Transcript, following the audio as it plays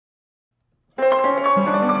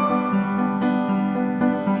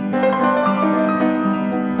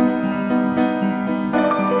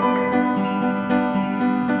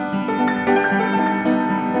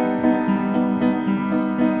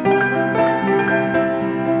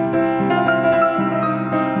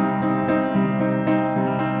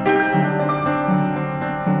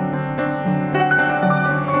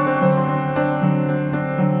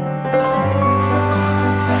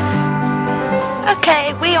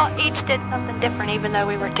Okay, we all each did something different even though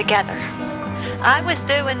we were together. I was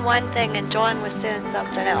doing one thing and John was doing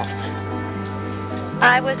something else.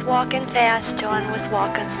 I was walking fast, John was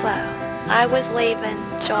walking slow. I was leaving,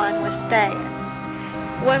 John was staying.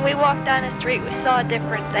 When we walked down the street, we saw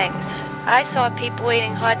different things. I saw people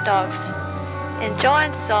eating hot dogs, and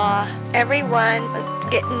John saw everyone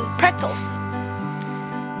was getting pretzels.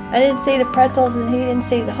 I didn't see the pretzels and he didn't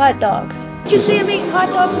see the hot dogs. Did you see him eating hot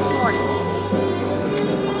dogs this morning?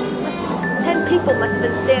 10 people must have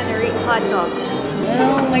been standing there eating hot dogs.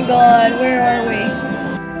 Oh my God, where are we?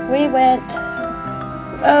 We went,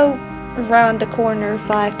 around the corner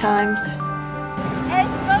 5 times.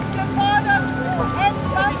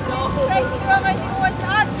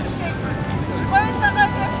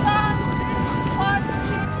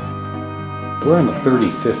 We're on the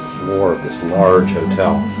 35th floor of this large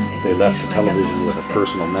hotel. They left the television with a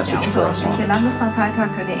personal message for us on it.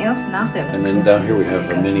 And then down here we have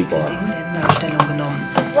a mini bar.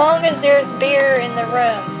 As long as there's beer in the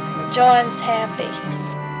room, John's happy.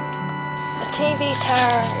 The TV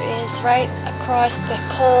tower is right across the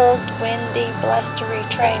cold, windy, blustery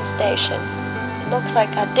train station. It looks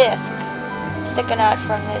like a disc sticking out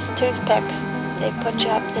from this toothpick. They put you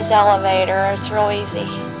up this elevator. It's real easy.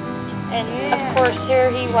 And of course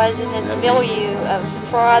here he was in this milieu of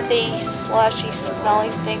frothy, slushy,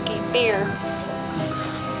 smelly, stinky beer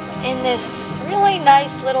in this really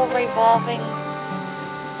nice little revolving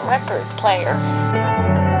record player.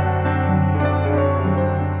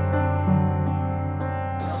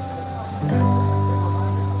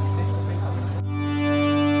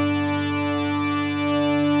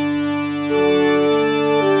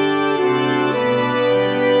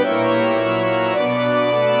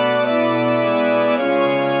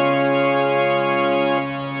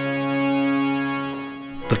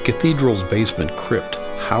 The cathedral's basement crypt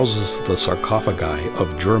houses the sarcophagi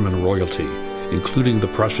of German royalty, including the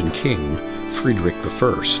Prussian king, Friedrich I.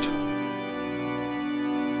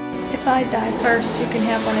 If I die first, you can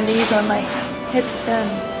have one of these on my headstone.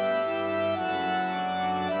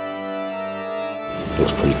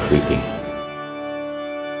 Looks pretty creepy.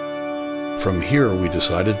 From here, we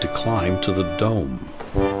decided to climb to the dome.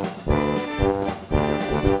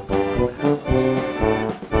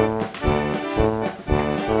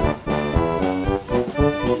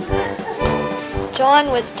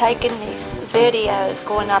 John was taking these videos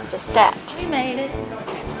going up the steps. We made it.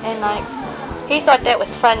 And he thought that was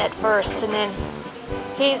fun at first, and then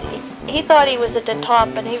he thought he was at the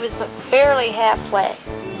top, and he was barely halfway.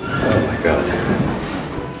 Oh my God.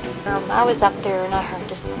 I was up there, and I heard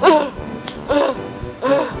this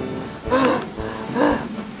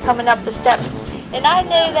coming up the steps, and I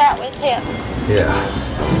knew that was him. Yeah.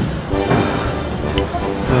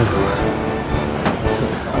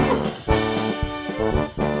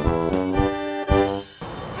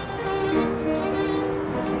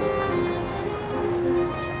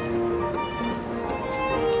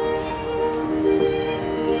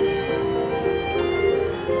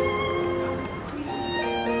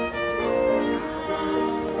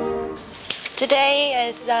 Today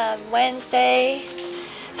is Wednesday,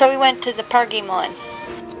 so we went to the Pergamon.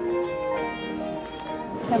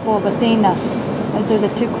 Temple of Athena. Those are the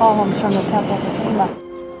 2 columns from the Temple of Athena.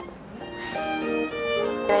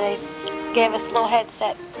 They gave us a little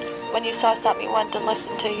headset. When you saw something you wanted to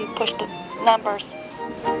listen to, you pushed the numbers.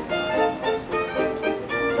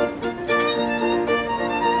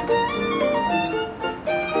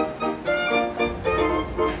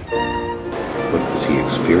 What was he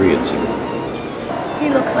experiencing? He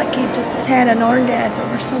looks like he just had an orgasm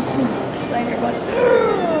or something. Later,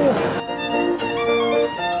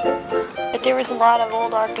 But there was a lot of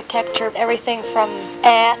old architecture, everything from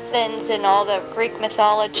Athens and all the Greek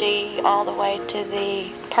mythology, all the way to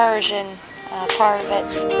the Persian part of it.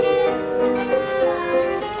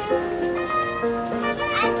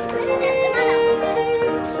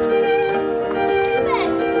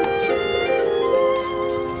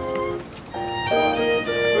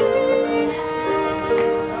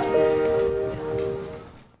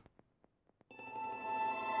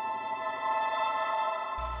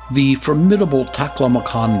 The formidable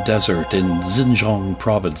Taklamakan Desert in Xinjiang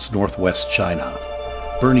Province, northwest China.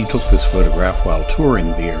 Bernie took this photograph while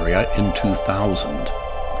touring the area in 2000.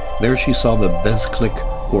 There she saw the Bezklik,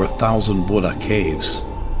 or Thousand Buddha Caves.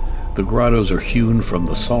 The grottos are hewn from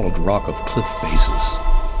the solid rock of cliff faces.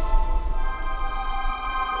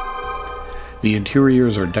 The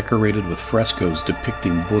interiors are decorated with frescoes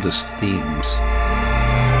depicting Buddhist themes.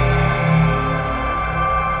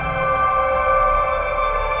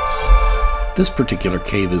 This particular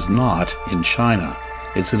cave is not in China.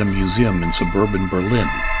 It's in a museum in suburban Berlin.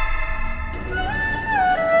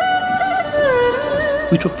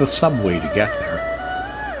 We took the subway to get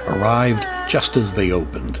there. Arrived just as they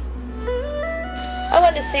opened. I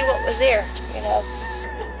wanted to see what was there, you know.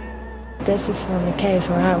 This is from the caves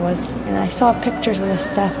where I was, and I saw pictures of this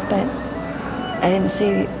stuff, but I didn't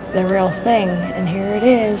see the real thing, and here it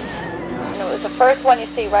is. And it was the first one you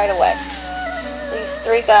see right away. These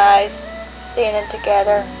three guys standing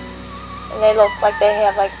together, and they look like they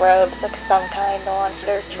have like robes of some kind on.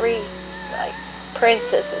 They're three like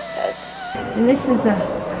princesses, it says. And this is a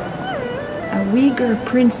Uyghur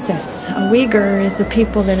princess. A Uyghur is the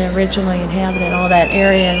people that originally inhabited all that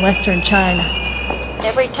area in western China.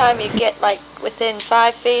 Every time you get like within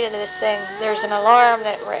 5 feet of this thing, there's an alarm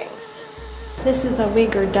that rings. This is a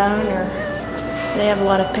Uyghur donor. They have a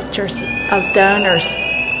lot of pictures of donors.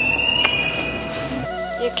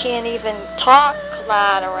 You can't even talk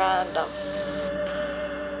loud around them.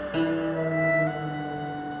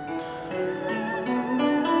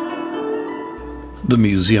 The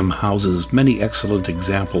museum houses many excellent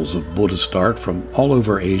examples of Buddhist art from all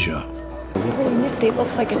over Asia. Pretty nifty. It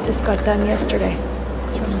looks like it just got done yesterday.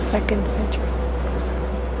 It's from the 2nd century.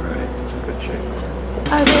 Right, it's in good shape.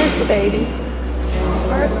 Oh, there's the baby.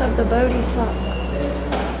 Birth of the Bodhisattva.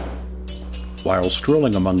 While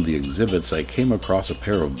strolling among the exhibits, I came across a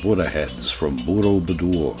pair of Buddha heads from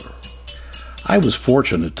Borobudur. I was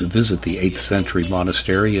fortunate to visit the 8th century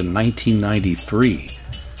monastery in 1993.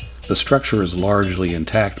 The structure is largely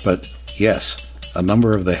intact, but yes, a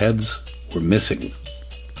number of the heads were missing.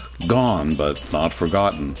 Gone, but not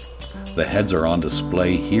forgotten. The heads are on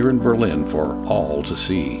display here in Berlin for all to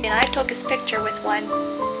see. And I took his picture with one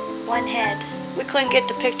head. We couldn't get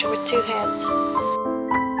the picture with two heads.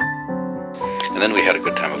 And then we had a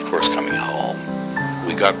good time, of course, coming home.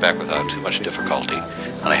 We got back without too much difficulty,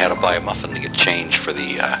 and I had to buy a muffin to get change for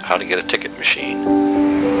the how to get a ticket machine.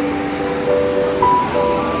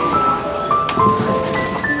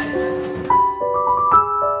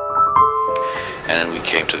 And then we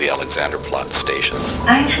came to the Alexanderplatz station.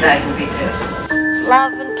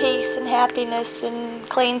 Love and peace and happiness and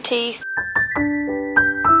clean teeth.